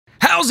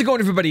How's it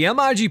going, everybody? I'm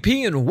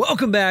IGP and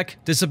welcome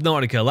back to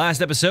Subnautica. Last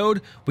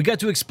episode, we got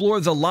to explore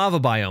the lava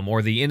biome,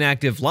 or the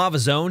inactive lava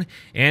zone,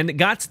 and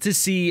got to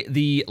see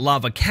the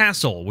lava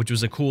castle, which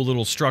was a cool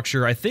little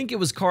structure. I think it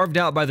was carved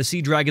out by the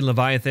sea dragon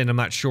Leviathan, I'm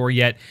not sure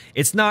yet.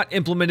 It's not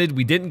implemented,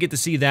 we didn't get to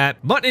see that,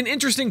 but an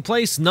interesting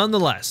place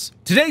nonetheless.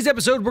 Today's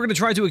episode, we're going to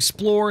try to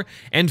explore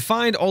and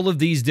find all of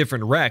these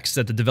different wrecks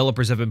that the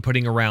developers have been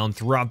putting around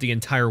throughout the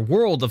entire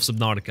world of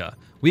Subnautica.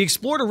 We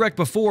explored a wreck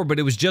before, but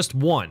it was just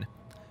one.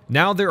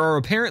 Now there are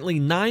apparently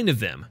 9 of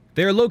them.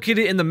 They are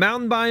located in the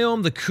mountain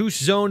biome, the Koosh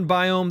zone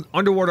biome,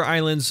 underwater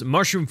islands,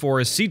 mushroom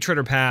forest, sea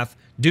treader path,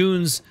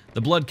 dunes,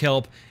 the blood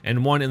kelp,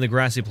 and one in the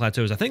grassy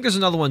plateaus. I think there's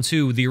another one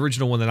too, the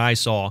original one that I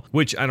saw,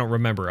 which I don't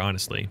remember,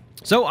 honestly.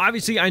 So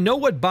obviously I know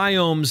what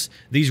biomes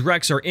these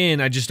wrecks are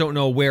in, I just don't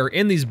know where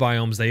in these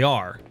biomes they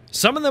are.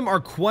 Some of them are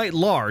quite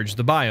large,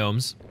 the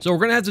biomes, so we're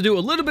going to have to do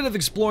a little bit of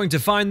exploring to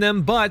find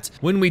them, but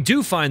when we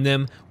do find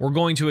them, we're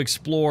going to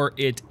explore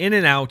it in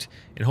and out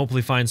and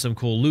hopefully find some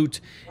cool loot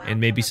and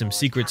maybe some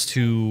secrets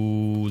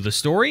to the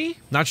story?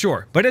 Not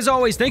sure. But as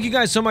always, thank you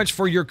guys so much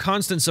for your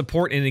constant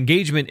support and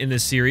engagement in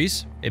this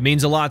series. It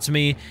means a lot to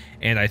me,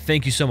 and I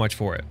thank you so much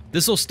for it.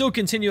 This will still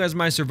continue as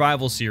my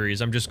survival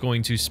series. I'm just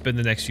going to spend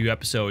the next few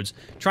episodes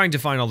trying to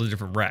find all the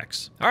different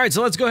wrecks. Alright,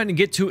 so let's go ahead and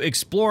get to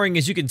exploring.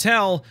 As you can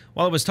tell,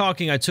 while I was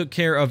talking, I took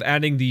care of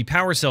adding the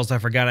power cells I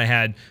forgot I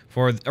had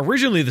for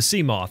originally the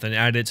sea moth and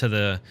added it to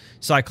the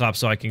Cyclops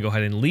so I can go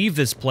ahead and leave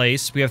this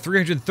place. We have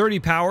 330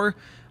 power.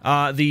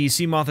 The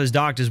sea moth is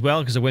docked as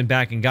well because I went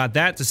back and got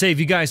that to save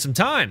you guys some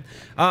time.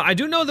 I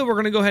do know that we're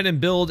going to go ahead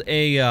and build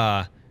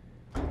a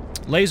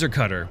laser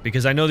cutter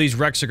because I know these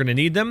wrecks are going to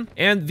need them.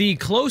 And the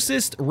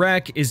closest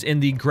wreck is in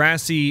the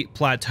grassy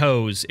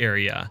plateaus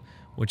area,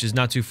 which is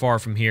not too far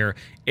from here.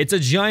 It's a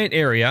giant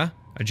area,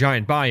 a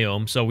giant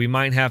biome, so we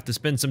might have to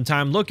spend some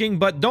time looking,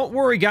 but don't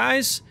worry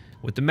guys.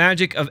 With the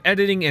magic of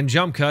editing and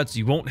jump cuts,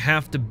 you won't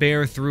have to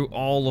bear through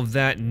all of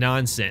that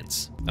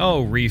nonsense.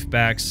 Oh,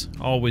 reefbacks.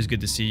 Always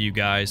good to see you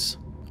guys.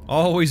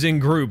 Always in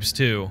groups,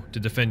 too, to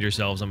defend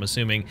yourselves, I'm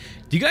assuming.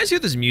 Do you guys hear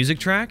this music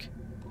track?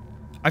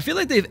 I feel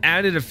like they've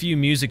added a few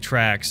music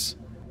tracks.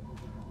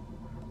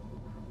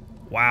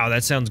 Wow,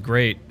 that sounds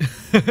great.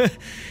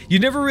 You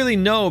never really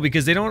know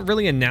because they don't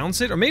really announce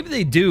it, or maybe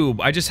they do,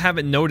 I just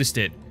haven't noticed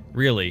it,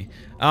 really.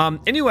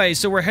 Anyway,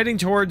 so we're heading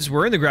towards,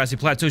 we're in the grassy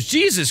plateaus.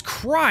 Jesus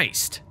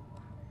Christ!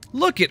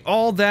 Look at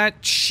all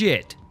that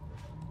shit.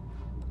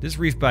 This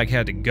reefback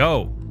had to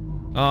go.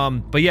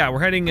 But yeah, we're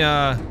heading,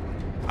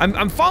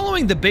 I'm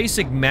following the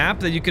basic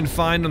map that you can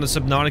find on the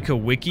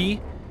Subnautica wiki,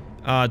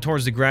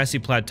 towards the grassy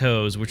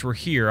plateaus, which we're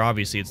here,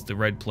 obviously, it's the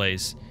red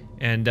place.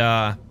 And,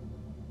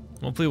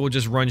 hopefully we'll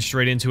just run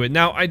straight into it.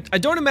 Now, I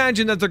don't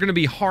imagine that they're gonna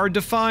be hard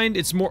to find.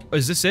 It's more,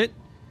 is this it?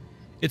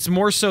 It's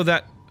more so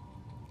that,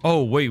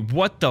 oh, wait,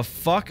 what the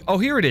fuck? Oh,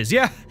 here it is,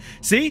 yeah.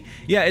 See?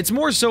 Yeah, it's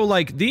more so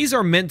like, these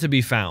are meant to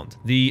be found.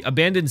 The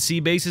abandoned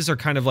sea bases are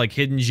kind of like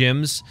hidden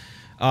gems,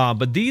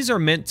 but these are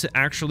meant to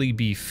actually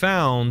be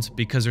found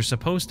because there's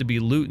supposed to be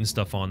loot and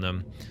stuff on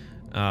them.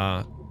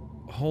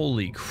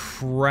 Holy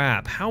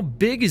crap, how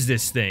big is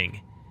this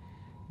thing?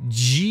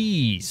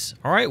 Jeez.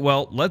 Alright,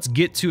 well, let's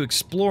get to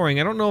exploring.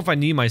 I don't know if I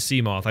need my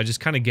sea moth, I just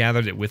kind of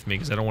gathered it with me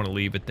because I don't want to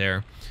leave it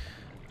there.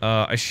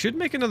 I should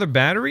make another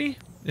battery,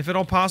 if at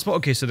all possible.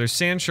 Okay, so there's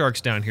sand sharks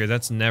down here.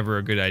 That's never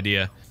a good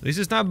idea. At least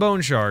it's not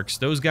bone sharks.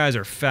 Those guys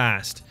are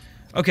fast.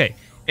 Okay,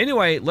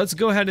 anyway, let's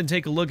go ahead and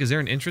take a look. Is there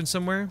an entrance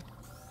somewhere?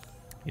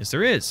 Yes,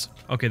 there is.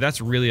 Okay,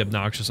 that's really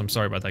obnoxious. I'm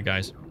sorry about that,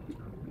 guys.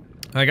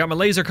 I got my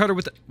laser cutter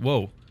with the...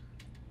 Whoa. What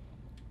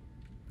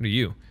are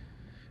you?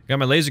 Got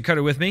my laser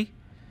cutter with me.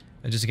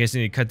 Just in case I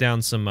need to cut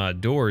down some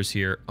doors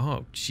here.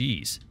 Oh,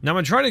 jeez. Now, I'm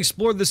going to try to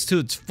explore this to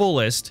its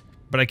fullest,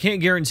 but I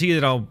can't guarantee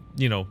that I'll,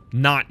 you know,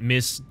 not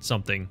miss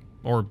something.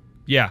 Or...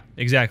 yeah,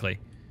 exactly.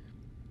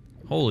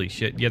 Holy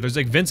shit. Yeah, there's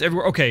like vents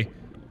everywhere. Okay.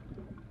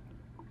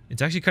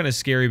 It's actually kind of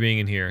scary being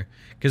in here.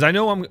 Because I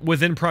know I'm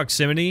within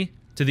proximity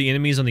to the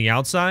enemies on the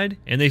outside,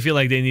 and they feel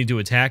like they need to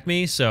attack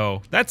me,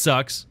 so that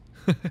sucks.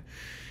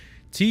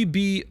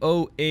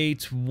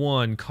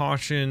 TB081,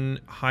 caution,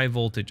 high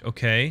voltage.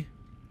 Okay.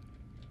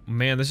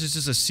 Man, this is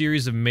just a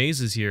series of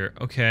mazes here.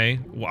 Okay.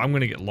 Well, I'm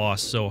gonna get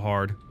lost so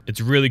hard.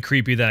 It's really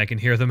creepy that I can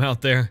hear them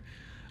out there.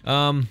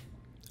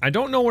 I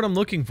don't know what I'm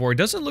looking for. It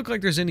doesn't look like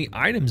there's any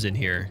items in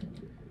here.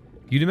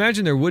 You'd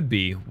imagine there would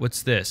be.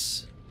 What's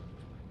this?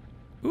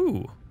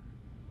 Ooh.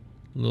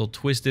 A little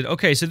twisted.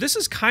 Okay, so this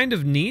is kind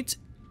of neat.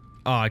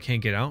 Oh, I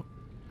can't get out.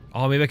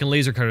 Oh, maybe I can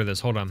laser cutter this.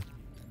 Hold on.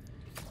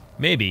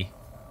 Maybe.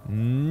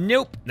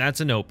 Nope.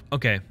 That's a nope.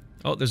 Okay.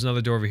 Oh, there's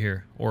another door over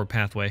here. Or a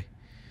pathway.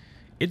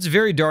 It's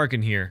very dark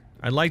in here.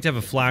 I'd like to have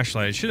a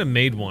flashlight. I should have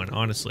made one,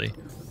 honestly.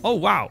 Oh,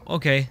 wow.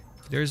 Okay.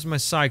 There's my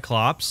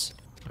Cyclops.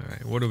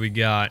 Alright, what do we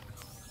got?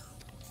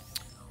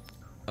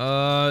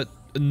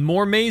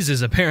 More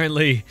mazes,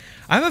 apparently.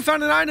 I haven't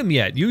found an item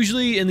yet.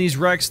 Usually in these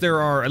wrecks there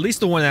are, at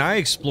least the one that I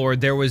explored,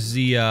 there was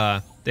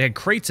the, they had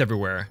crates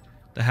everywhere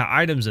that had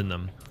items in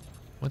them.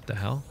 What the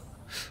hell?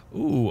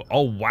 Ooh,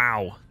 oh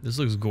wow. This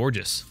looks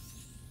gorgeous.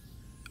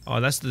 Oh,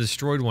 that's the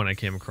destroyed one I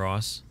came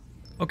across.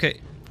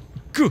 Okay.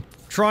 Goo!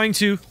 Trying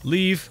to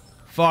leave.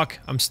 Fuck,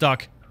 I'm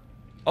stuck.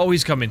 Oh,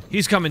 he's coming.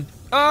 He's coming.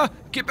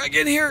 Get back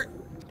in here!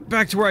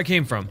 Back to where I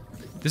came from.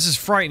 This is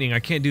frightening. I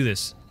can't do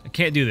this. I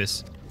can't do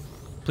this.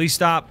 Please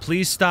stop.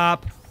 Please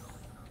stop.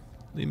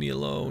 Leave me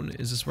alone.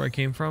 Is this where I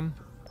came from?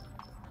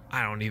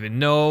 I don't even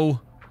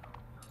know.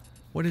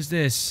 What is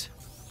this?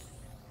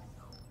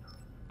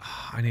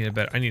 Oh, I need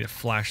a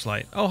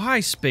flashlight. Oh, hi,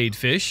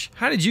 spadefish.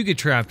 How did you get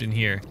trapped in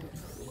here?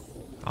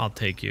 I'll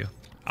take you.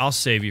 I'll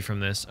save you from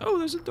this. Oh,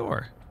 there's a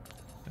door.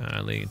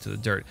 Leading into the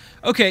dirt.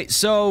 Okay,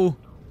 so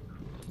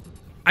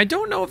I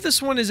don't know if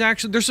this one is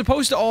actually... They're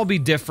supposed to all be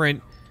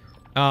different,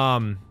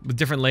 with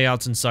different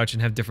layouts and such,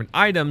 and have different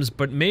items,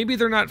 but maybe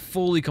they're not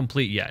fully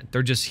complete yet.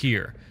 They're just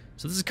here.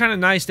 So this is kind of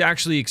nice to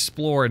actually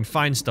explore and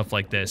find stuff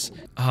like this.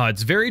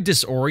 It's very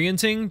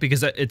disorienting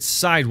because it's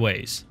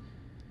sideways.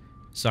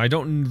 So I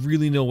don't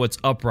really know what's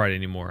upright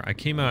anymore. I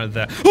came out of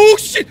that... Oh,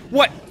 shit!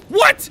 What?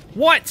 What?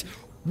 What?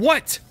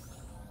 What?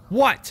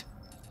 What?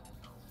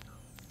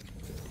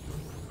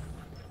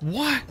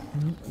 What?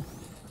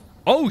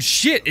 Oh,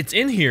 shit! It's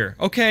in here.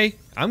 Okay,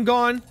 I'm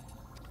gone.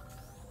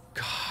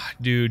 God,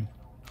 dude.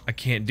 I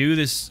can't do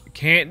this.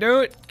 Can't do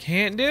it.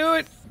 Can't do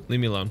it. Leave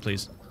me alone,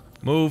 please.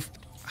 Move.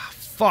 Ah,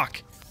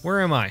 fuck.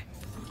 Where am I?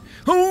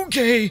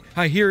 Okay,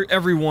 I hear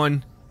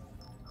everyone.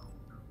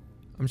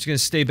 I'm just gonna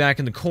stay back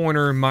in the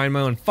corner and mind my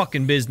own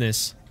fucking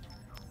business.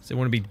 They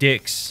want to be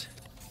dicks.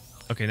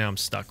 Okay, now I'm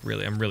stuck,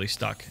 really. I'm really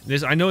stuck.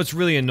 I know it's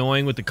really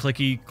annoying with the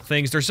clicky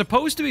things. They're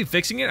supposed to be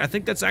fixing it. I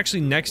think that's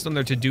actually next on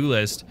their to-do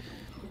list.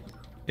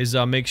 Is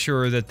make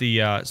sure that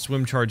the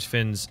swim charge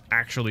fins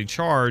actually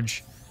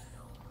charge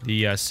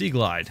the Sea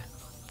Glide.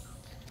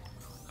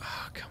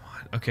 Oh, come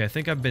on. Okay, I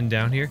think I've been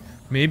down here.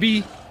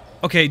 Maybe?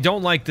 Okay,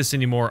 don't like this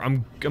anymore.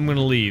 I'm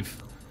gonna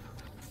leave.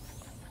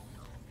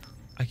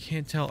 I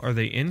can't tell. Are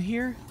they in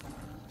here?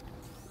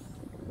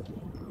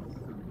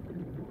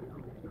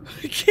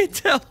 I can't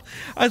tell.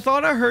 I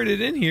thought I heard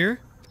it in here.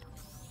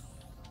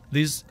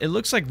 These, it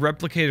looks like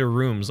replicator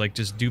rooms, like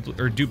just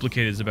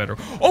duplicated is a better.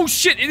 Oh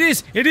shit, it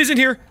is! It is in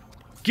here!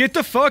 Get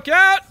the fuck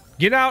out!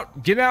 Get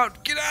out, get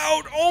out, get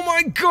out! Oh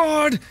my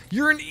god!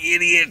 You're an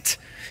idiot!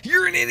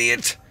 You're an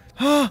idiot!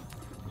 I'm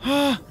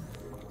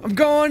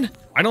gone!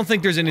 I don't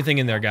think there's anything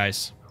in there,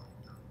 guys.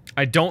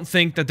 I don't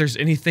think that there's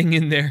anything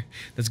in there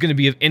that's gonna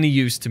be of any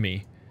use to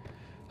me.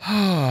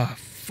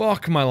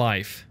 Fuck my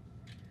life.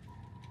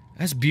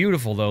 That's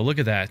beautiful, though. Look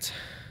at that.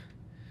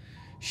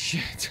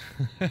 Shit.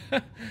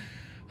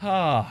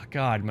 Oh,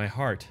 God, my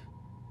heart.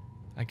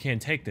 I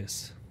can't take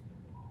this.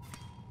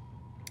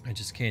 I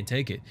just can't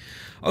take it.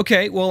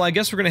 Okay, well, I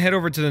guess we're gonna head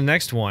over to the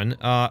next one.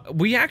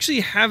 We actually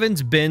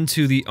haven't been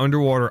to the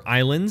underwater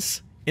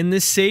islands in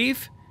this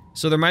save,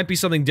 so there might be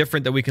something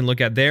different that we can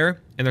look at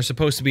there, and there's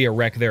supposed to be a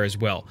wreck there as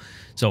well.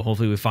 So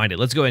hopefully we find it.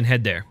 Let's go ahead and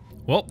head there.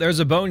 Well, there's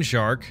a bone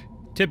shark.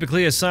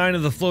 Typically a sign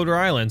of the floater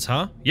islands,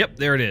 huh? Yep,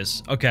 there it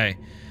is. Okay.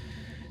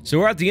 So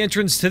we're at the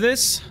entrance to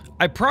this.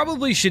 I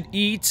probably should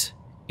eat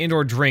and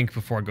or drink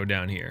before I go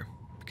down here,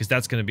 because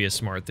that's going to be a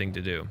smart thing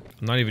to do.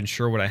 I'm not even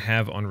sure what I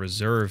have on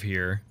reserve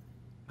here.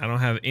 I don't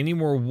have any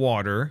more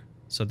water,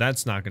 so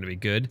that's not going to be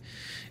good.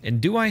 And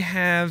do I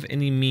have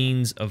any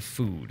means of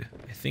food?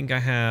 I think I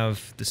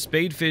have the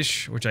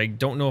spadefish, which I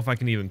don't know if I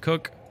can even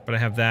cook, but I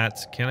have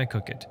that. Can I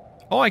cook it?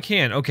 Oh, I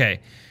can.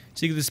 Okay.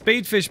 See, the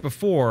spadefish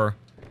before,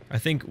 I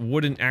think,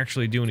 wouldn't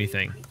actually do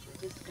anything.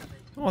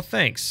 Oh,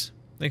 thanks.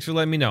 Thanks for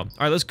letting me know.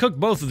 Alright, let's cook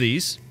both of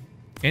these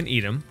and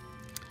eat them,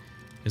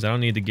 because I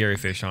don't need the Gary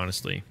fish,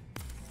 honestly.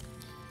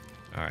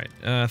 Alright,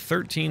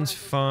 13's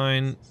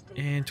fine,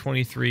 and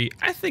 23.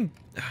 I think,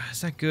 is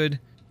that good?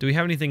 Do we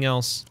have anything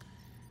else?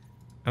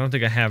 I don't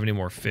think I have any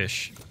more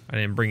fish. I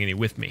didn't bring any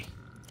with me.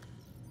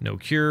 No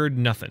cured,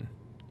 nothing.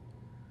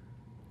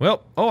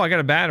 Well, oh, I got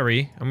a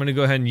battery. I'm gonna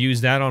go ahead and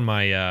use that on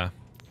my,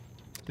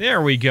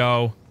 there we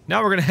go.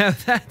 Now we're gonna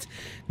have that.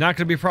 Not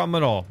gonna be a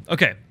problem at all.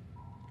 Okay.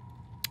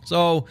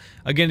 So,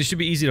 again, it should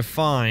be easy to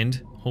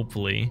find,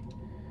 hopefully.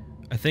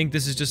 I think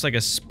this is just like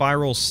a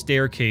spiral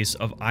staircase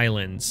of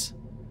islands.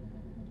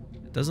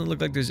 It doesn't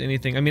look like there's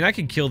anything. I mean, I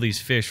could kill these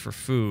fish for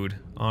food,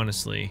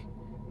 honestly.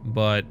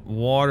 But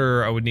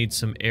water, I would need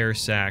some air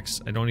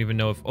sacs. I don't even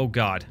know if... Oh,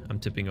 God, I'm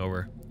tipping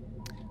over.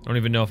 I don't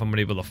even know if I'm going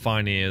to be able to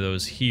find any of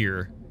those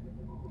here.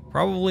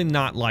 Probably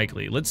not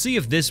likely. Let's see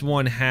if this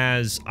one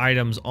has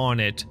items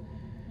on it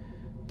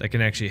that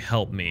can actually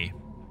help me.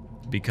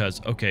 Because,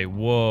 okay,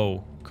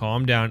 whoa.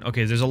 Calm down.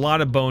 Okay, there's a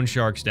lot of bone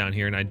sharks down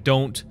here, and I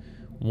don't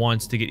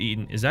want to get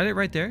eaten. Is that it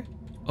right there?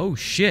 Oh,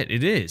 shit,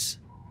 it is.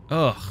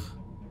 Ugh.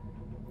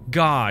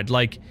 God,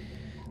 like,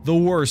 the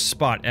worst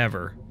spot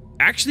ever.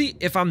 Actually,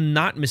 if I'm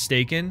not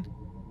mistaken,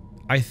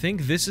 I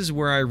think this is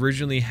where I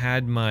originally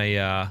had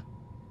my,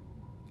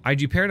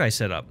 IG Paradise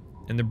set up.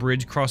 And the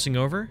bridge crossing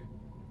over.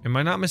 Am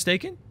I not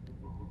mistaken?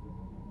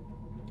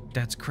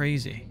 That's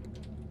crazy.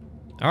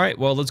 Alright,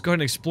 well, let's go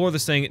ahead and explore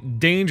this thing.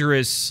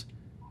 Dangerous.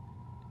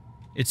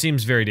 It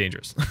seems very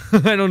dangerous.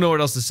 I don't know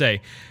what else to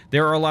say.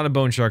 There are a lot of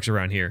bone sharks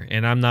around here,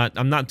 and I'm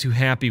not too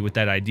happy with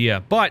that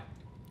idea, but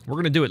we're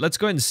gonna do it. Let's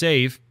go ahead and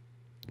save.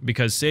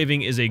 because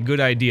saving is a good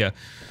idea.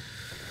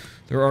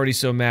 They're already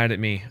so mad at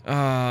me.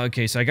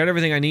 Okay, so I got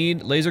everything I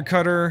need. Laser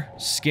cutter,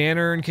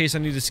 scanner in case I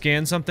need to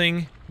scan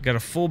something. Got a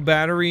full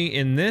battery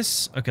in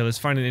this. Okay, let's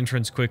find an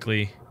entrance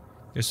quickly.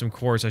 There's some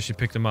quartz, I should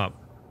pick them up.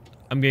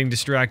 I'm getting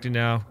distracted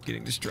now.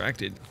 Getting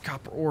distracted.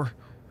 Copper ore.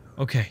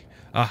 Okay.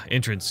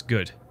 Entrance.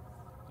 Good.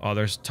 Oh,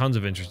 there's tons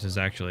of entrances,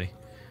 actually.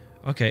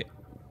 Okay.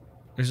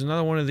 There's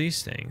another one of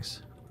these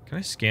things. Can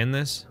I scan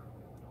this?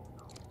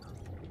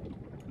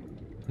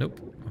 Nope.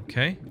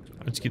 Okay.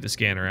 Let's get the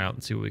scanner out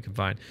and see what we can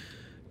find.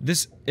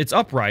 This, it's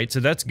upright, so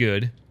that's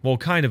good. Well,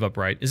 kind of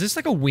upright. Is this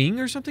like a wing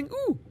or something?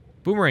 Ooh!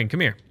 Boomerang, come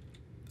here.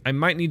 I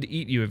might need to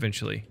eat you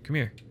eventually. Come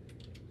here.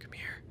 Come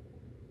here.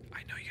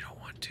 I know you don't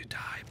want to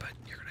die, but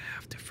you're gonna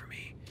have to for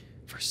me.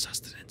 For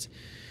sustenance.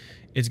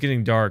 It's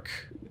getting dark.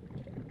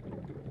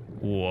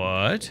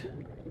 What?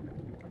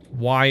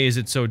 Why is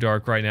it so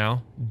dark right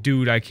now?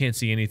 Dude, I can't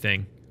see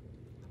anything.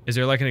 Is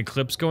there like an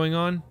eclipse going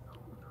on?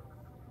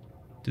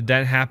 Did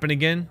that happen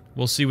again?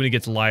 We'll see when it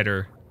gets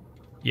lighter.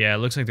 Yeah, it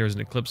looks like there's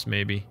an eclipse,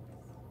 maybe.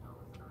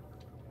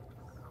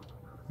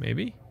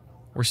 Maybe?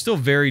 We're still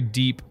very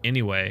deep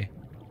anyway.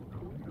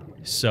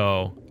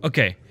 So,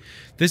 okay.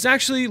 This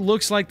actually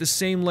looks like the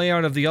same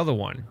layout of the other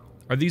one.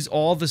 Are these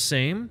all the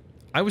same?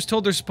 I was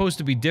told they're supposed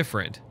to be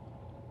different.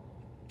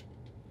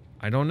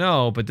 I don't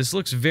know, but this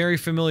looks very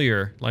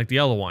familiar, like the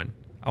other one.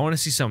 I want to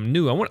see something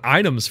new. I want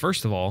items,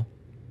 first of all.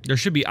 There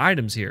should be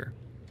items here.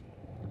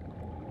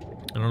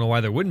 I don't know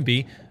why there wouldn't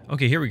be.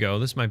 Okay, here we go.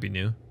 This might be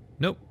new.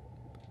 Nope.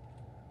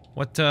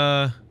 What,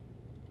 wow,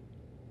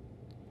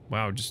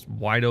 just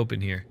wide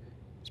open here.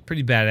 It's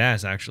pretty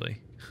badass,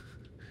 actually.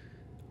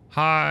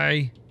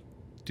 Hi.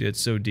 Dude, it's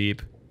so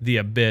deep. The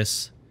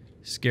abyss.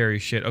 Scary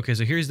shit. Okay,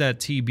 so here's that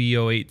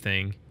TB08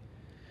 thing.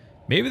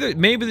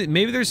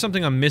 Maybe there's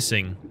something I'm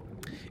missing.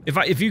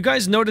 If you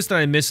guys notice that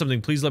I missed something,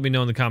 please let me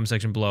know in the comment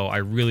section below. I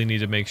really need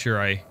to make sure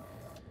I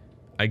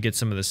get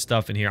some of this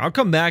stuff in here. I'll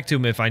come back to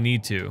them if I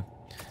need to.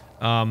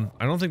 I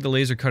don't think the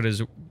laser cut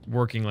is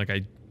working like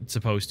it's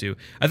supposed to.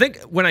 I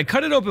think when I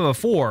cut it open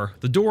before,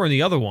 the door in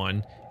the other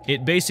one,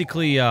 it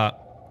basically,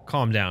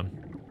 calm down.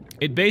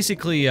 It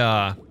basically,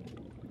 had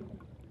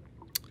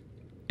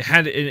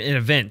an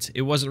event.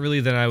 It wasn't really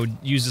that I would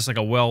use this like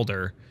a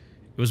welder.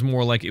 It was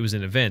more like it was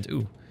an event.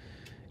 Ooh.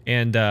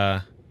 And,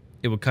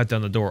 it would cut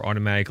down the door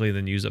automatically,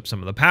 then use up some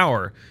of the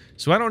power.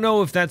 So I don't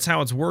know if that's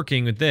how it's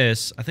working with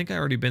this. I think I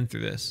already been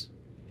through this.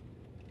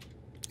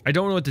 I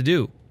don't know what to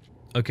do.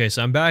 Okay,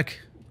 so I'm back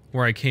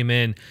where I came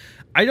in.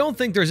 I don't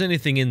think there's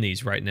anything in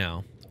these right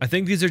now. I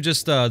think these are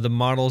just the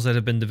models that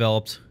have been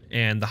developed,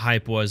 and the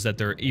hype was that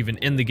they're even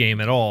in the game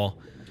at all.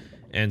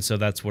 And so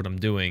that's what I'm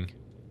doing.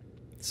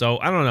 So,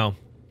 I don't know.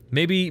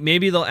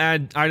 Maybe they'll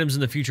add items in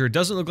the future. It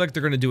doesn't look like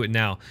they're going to do it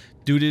now.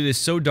 Dude, it is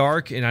so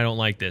dark, and I don't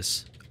like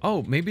this.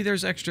 Oh, maybe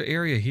there's extra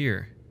area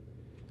here.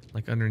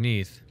 Like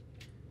underneath.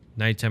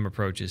 Nighttime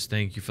approaches.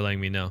 Thank you for letting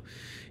me know.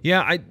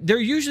 Yeah, there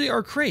usually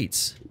are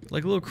crates.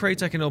 Like little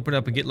crates I can open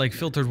up and get like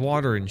filtered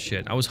water and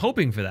shit. I was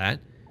hoping for that.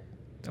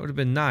 That would have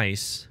been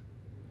nice.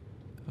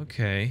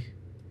 Okay.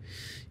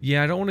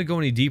 Yeah, I don't want to go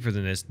any deeper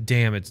than this.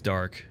 Damn, it's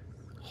dark.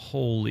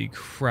 Holy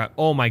crap.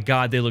 Oh my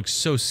god, they look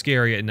so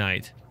scary at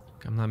night.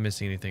 I'm not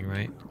missing anything,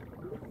 right?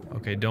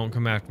 Okay, don't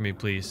come after me,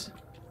 please.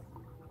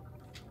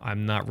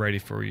 I'm not ready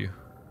for you.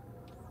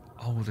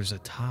 Oh, there's a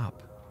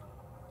top.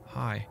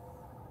 Hi.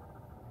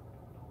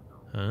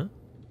 Huh?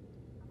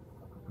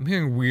 I'm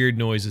hearing weird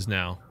noises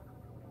now.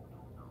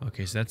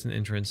 Okay, so that's an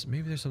entrance.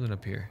 Maybe there's something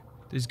up here.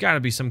 There's gotta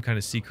be some kind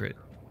of secret.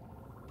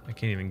 I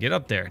can't even get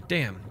up there.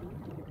 Damn.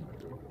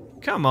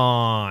 Come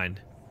on.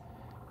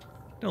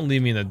 Don't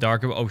leave me in the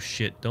dark about— oh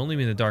shit. Don't leave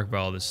me in the dark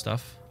about all this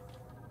stuff.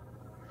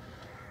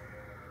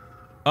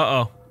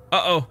 Uh-oh.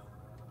 Uh-oh.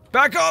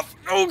 Back off!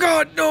 Oh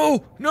god,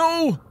 no!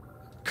 No!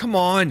 Come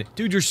on!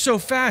 Dude, you're so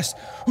fast!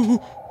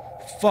 Ooh.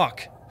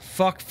 Fuck.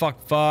 Fuck,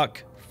 fuck,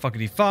 fuck.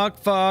 Fuckity fuck,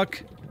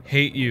 fuck.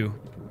 Hate you.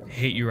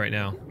 Hate you right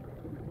now.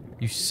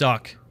 You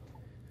suck.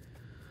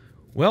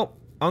 Well,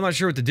 I'm not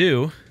sure what to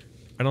do.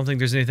 I don't think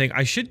there's anything.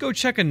 I should go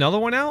check another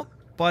one out,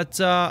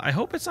 but I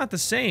hope it's not the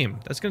same.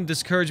 That's gonna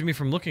discourage me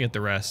from looking at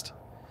the rest.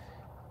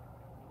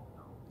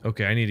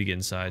 Okay, I need to get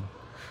inside.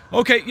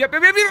 Okay, yep,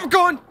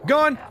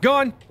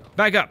 gone.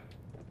 Back up.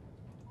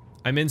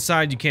 I'm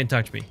inside, you can't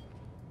touch me.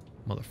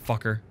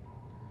 Motherfucker.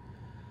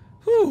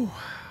 Whew.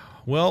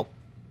 Well,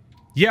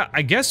 yeah,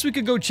 I guess we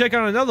could go check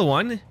out another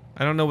one.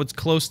 I don't know what's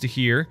close to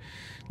here.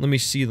 Let me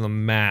see the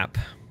map.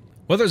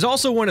 Well, there's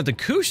also one at the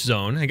Koosh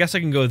zone. I guess I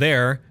can go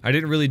there. I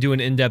didn't really do an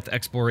in-depth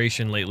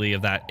exploration lately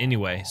of that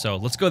anyway, so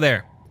let's go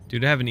there.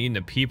 Dude, I haven't eaten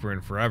a peeper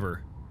in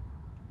forever.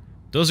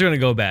 Those are gonna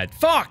go bad.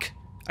 Fuck!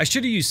 I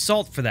should have used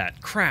salt for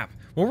that. Crap.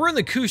 Well, we're in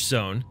the Koosh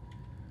zone.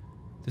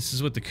 This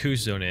is what the Koosh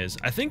zone is.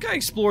 I think I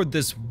explored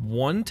this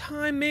one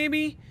time,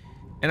 maybe?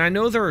 And I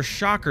know there are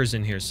shockers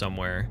in here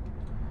somewhere.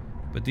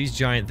 But these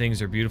giant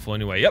things are beautiful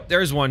anyway. Yep,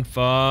 there's one.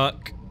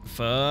 Fuck.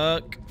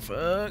 Fuck.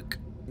 Fuck.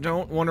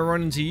 Don't want to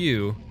run into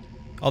you.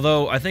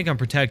 Although, I think I'm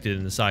protected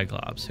in the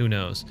Cyclops. Who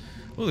knows?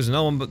 Oh, there's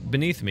another one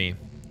beneath me.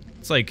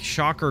 It's like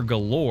shocker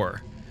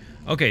galore.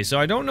 Okay, so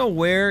I don't know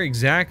where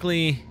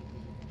exactly...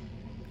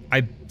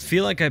 I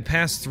feel like I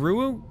passed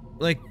through,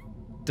 like,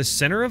 the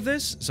center of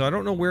this, so I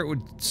don't know where it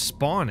would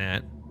spawn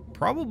at.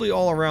 Probably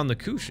all around the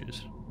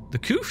couches. The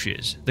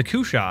couches? The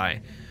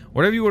couchai.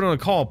 Whatever you want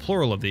to call a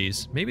plural of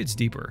these. Maybe it's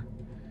deeper.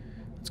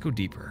 Let's go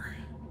deeper.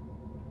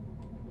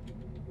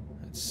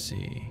 Let's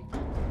see.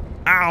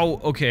 Ow!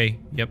 Okay,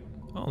 yep.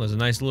 Oh, there's a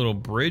nice little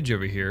bridge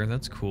over here.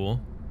 That's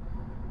cool.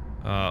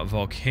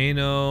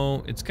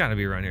 Volcano. It's gotta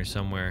be around here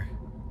somewhere.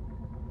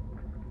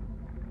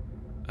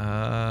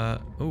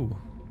 Ooh.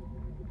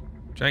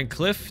 Giant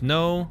cliff?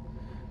 No.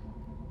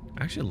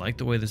 I actually like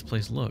the way this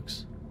place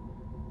looks.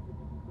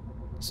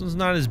 This one's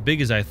not as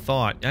big as I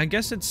thought. I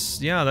guess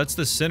it's, yeah, that's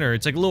the center.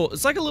 It's like a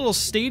little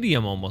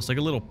stadium almost, like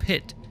a little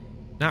pit.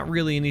 Not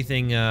really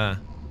anything,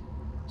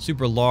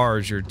 super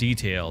large or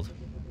detailed.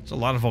 There's a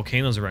lot of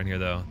volcanoes around here,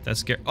 though.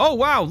 That's scary. Oh,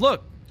 wow,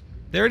 look!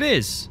 There it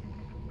is!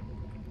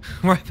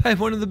 Right by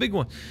one of the big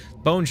ones.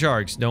 Bone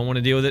sharks. Don't want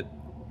to deal with it.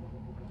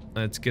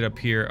 Let's get up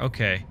here.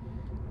 Okay.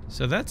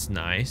 So that's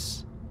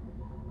nice.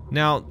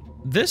 Now,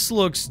 this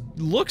looks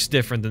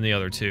different than the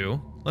other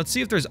two. Let's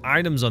see if there's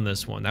items on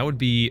this one. That would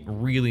be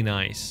really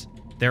nice.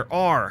 There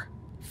are.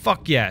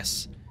 Fuck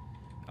yes.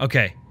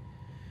 Okay.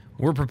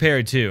 We're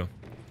prepared too.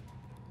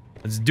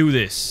 Let's do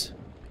this.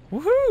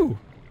 Woohoo!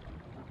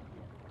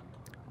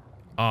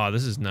 Ah,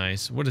 this is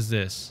nice. What is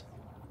this?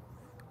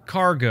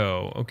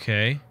 Cargo.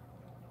 Okay.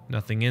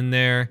 Nothing in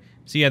there.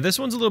 So yeah, this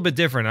one's a little bit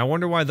different. I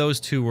wonder why those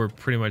two were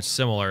pretty much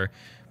similar.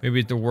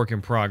 Maybe they're work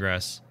in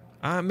progress.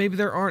 Maybe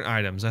there aren't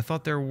items. I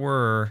thought there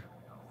were.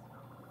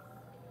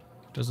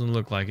 Doesn't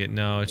look like it.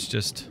 No, it's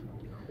just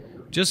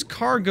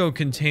cargo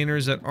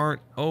containers that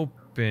aren't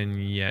open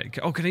yet.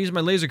 Oh, can I use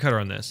my laser cutter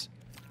on this?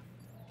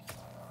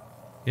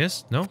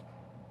 Yes? No?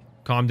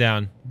 Calm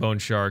down, bone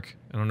shark.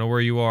 I don't know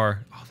where you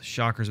are. Oh, the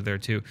shockers are there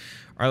too.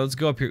 All right, let's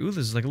go up here. Ooh,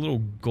 this is like a little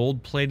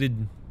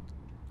gold-plated...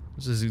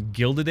 This is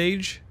Gilded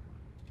Age?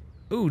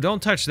 Ooh,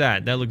 don't touch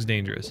that. That looks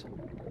dangerous.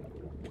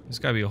 There's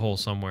gotta be a hole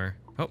somewhere.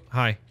 Oh,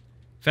 hi.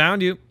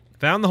 Found you.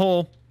 Found the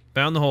hole.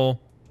 Found the hole.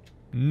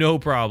 No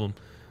problem.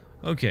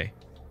 Okay.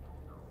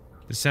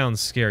 This sounds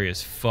scary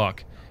as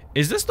fuck.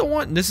 Is this the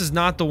one? This is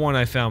not the one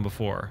I found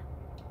before.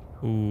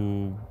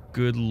 Ooh,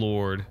 good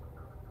lord.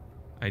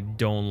 I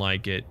don't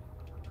like it.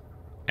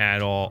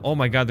 At all. Oh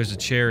my god, there's a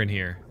chair in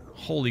here.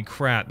 Holy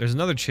crap, there's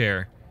another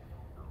chair.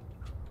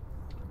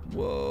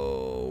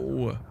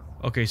 Whoa.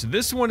 Okay, so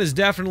this one is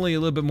definitely a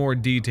little bit more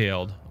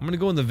detailed. I'm gonna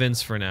go in the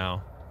vents for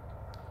now.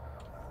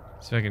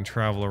 See if I can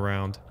travel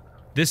around.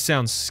 This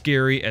sounds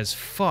scary as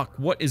fuck.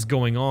 What is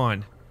going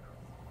on?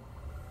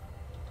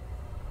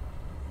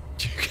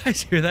 Do you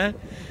guys hear that?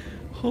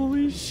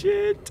 Holy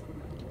shit.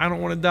 I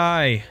don't want to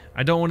die.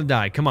 I don't want to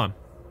die. Come on.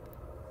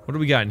 What do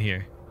we got in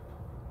here?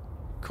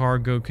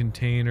 Cargo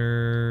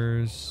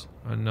containers.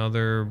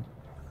 Another...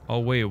 Oh,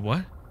 wait,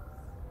 what?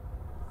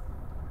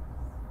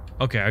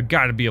 Okay, I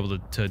gotta be able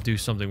to do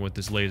something with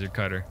this laser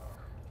cutter.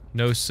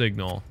 No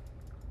signal.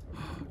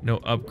 No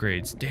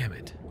upgrades. Damn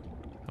it.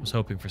 I was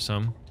hoping for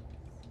some.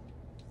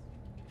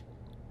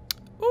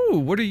 Ooh,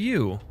 what are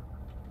you?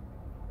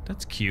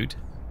 That's cute.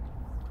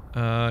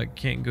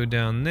 Can't go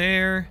down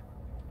there.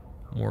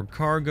 More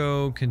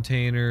cargo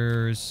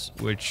containers,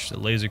 which the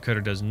laser cutter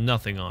does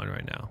nothing on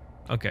right now.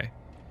 Okay,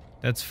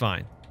 that's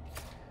fine.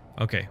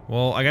 Okay,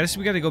 well, I guess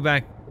we gotta go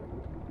back.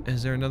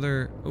 Is there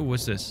another... Ooh,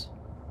 what's this?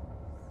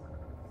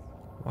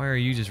 Why are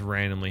you just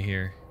randomly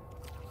here?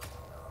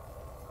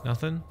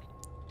 Nothing?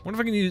 Wonder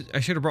if I can use... I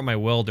should have brought my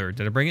welder.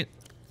 Did I bring it?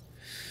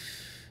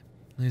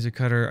 Laser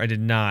cutter. I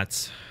did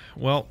not.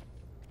 Well...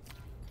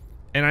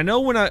 And I know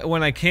when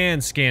I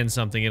can scan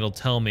something, it'll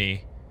tell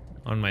me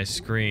on my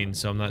screen,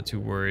 so I'm not too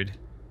worried.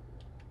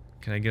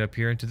 Can I get up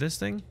here into this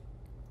thing?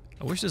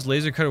 I wish this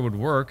laser cutter would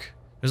work.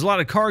 There's a lot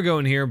of cargo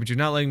in here, but you're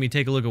not letting me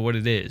take a look at what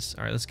it is.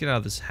 Alright, let's get out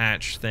of this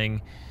hatch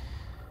thing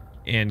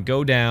and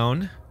go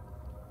down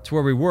to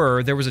where we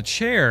were. There was a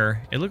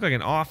chair. It looked like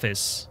an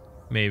office,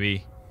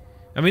 maybe.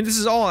 I mean, this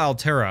is all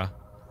Altera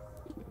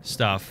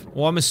stuff.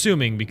 Well, I'm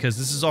assuming, because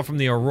this is all from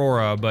the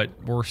Aurora, but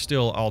we're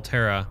still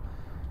Altera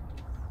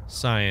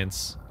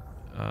science.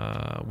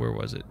 Where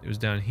was it? It was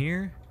down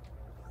here?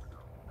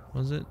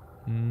 Was it?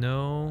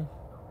 No.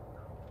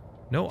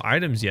 No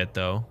items yet,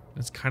 though.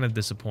 That's kind of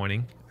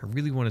disappointing. I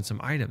really wanted some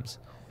items.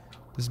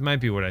 This might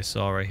be what I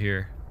saw right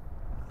here.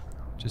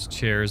 Just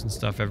chairs and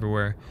stuff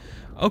everywhere.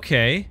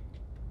 Okay.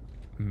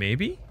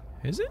 Maybe?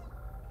 Is it?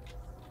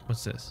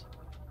 What's this?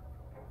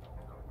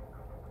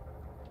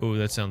 Ooh,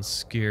 that sounds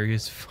scary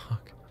as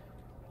fuck.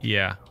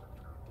 Yeah.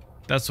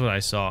 That's what I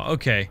saw.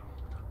 Okay.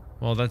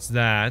 Well, that's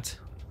that.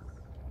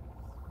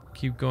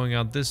 Keep going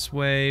out this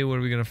way. What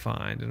are we gonna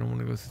find? I don't want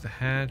to go through the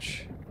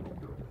hatch.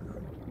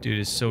 Dude,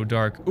 it's so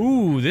dark.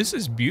 Ooh, this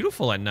is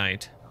beautiful at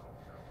night.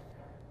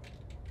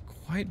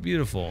 Quite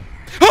beautiful.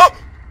 Oh!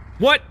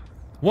 What?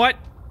 What?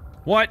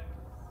 What?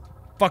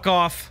 Fuck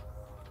off.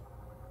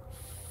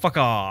 Fuck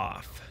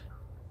off.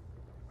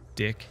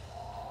 Dick.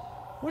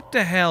 What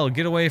the hell?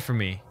 Get away from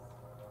me.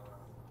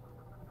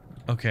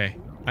 Okay.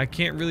 I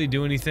can't really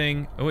do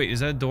anything. Oh, wait.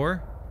 Is that a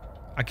door?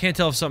 I can't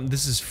tell if something...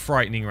 This is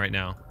frightening right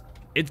now.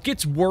 It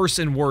gets worse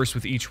and worse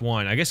with each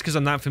one. I guess because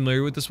I'm not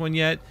familiar with this one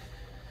yet.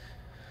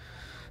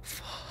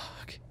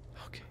 Fuck.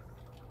 Okay.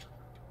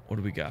 What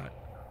do we got?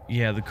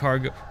 Yeah, the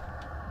cargo...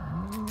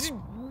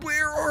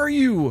 Where are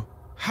you?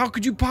 How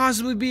could you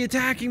possibly be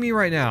attacking me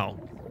right now?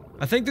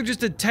 I think they're just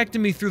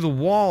detecting me through the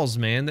walls,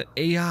 man. That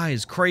AI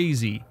is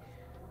crazy.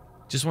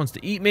 Just wants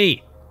to eat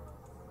me.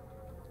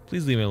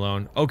 Please leave me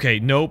alone. Okay,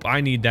 nope.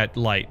 I need that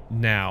light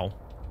now.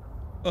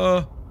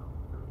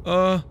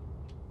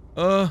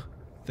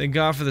 Thank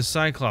God for the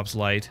Cyclops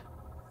light.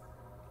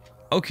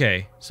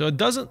 Okay, so it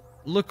doesn't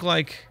look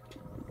like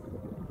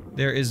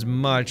there is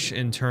much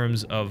in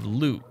terms of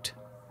loot.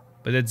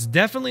 But it's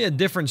definitely a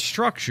different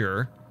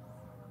structure.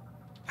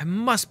 I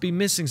must be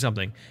missing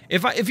something.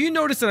 If you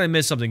notice that I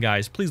missed something,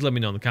 guys, please let me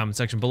know in the comment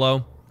section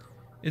below.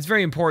 It's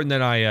very important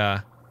that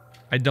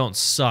I don't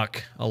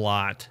suck a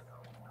lot.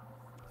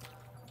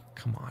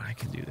 Come on, I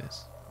can do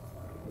this.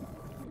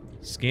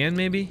 Scan,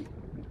 maybe?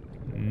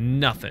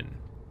 Nothing.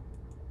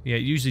 Yeah,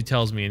 it usually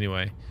tells me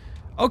anyway.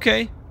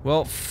 Okay,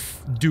 well,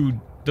 dude,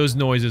 those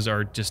noises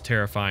are just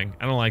terrifying.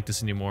 I don't like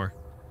this anymore.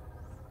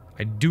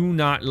 I do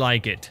not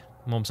like it.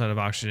 I'm almost out of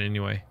oxygen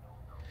anyway.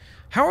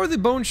 How are the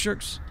bone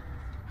sharks...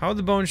 How are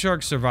the bone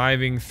sharks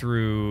surviving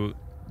through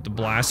the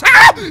blast?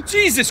 Ah!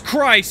 Jesus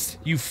Christ!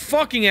 You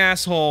fucking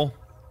asshole.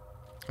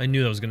 I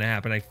knew that was gonna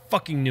happen. I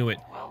fucking knew it.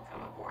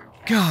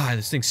 God,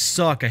 this thing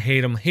suck. I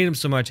hate them. Hate them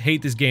so much.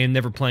 Hate this game.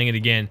 Never playing it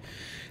again.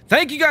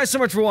 Thank you guys so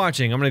much for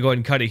watching. I'm gonna go ahead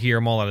and cut it here.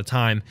 I'm all out of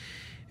time.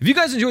 If you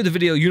guys enjoyed the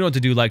video, you know what to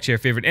do. Like, share,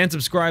 favorite, and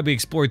subscribe. We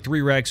explored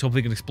 3 wrecks. Hopefully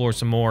we can explore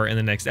some more in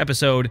the next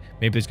episode.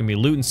 Maybe there's gonna be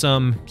loot in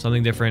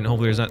something different.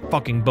 Hopefully there's not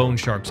fucking bone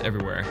sharks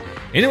everywhere.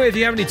 Anyway, if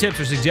you have any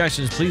tips or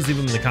suggestions, please leave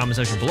them in the comment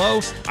section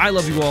below. I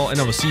love you all, and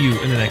I will see you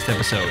in the next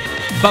episode.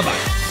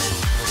 Bye-bye.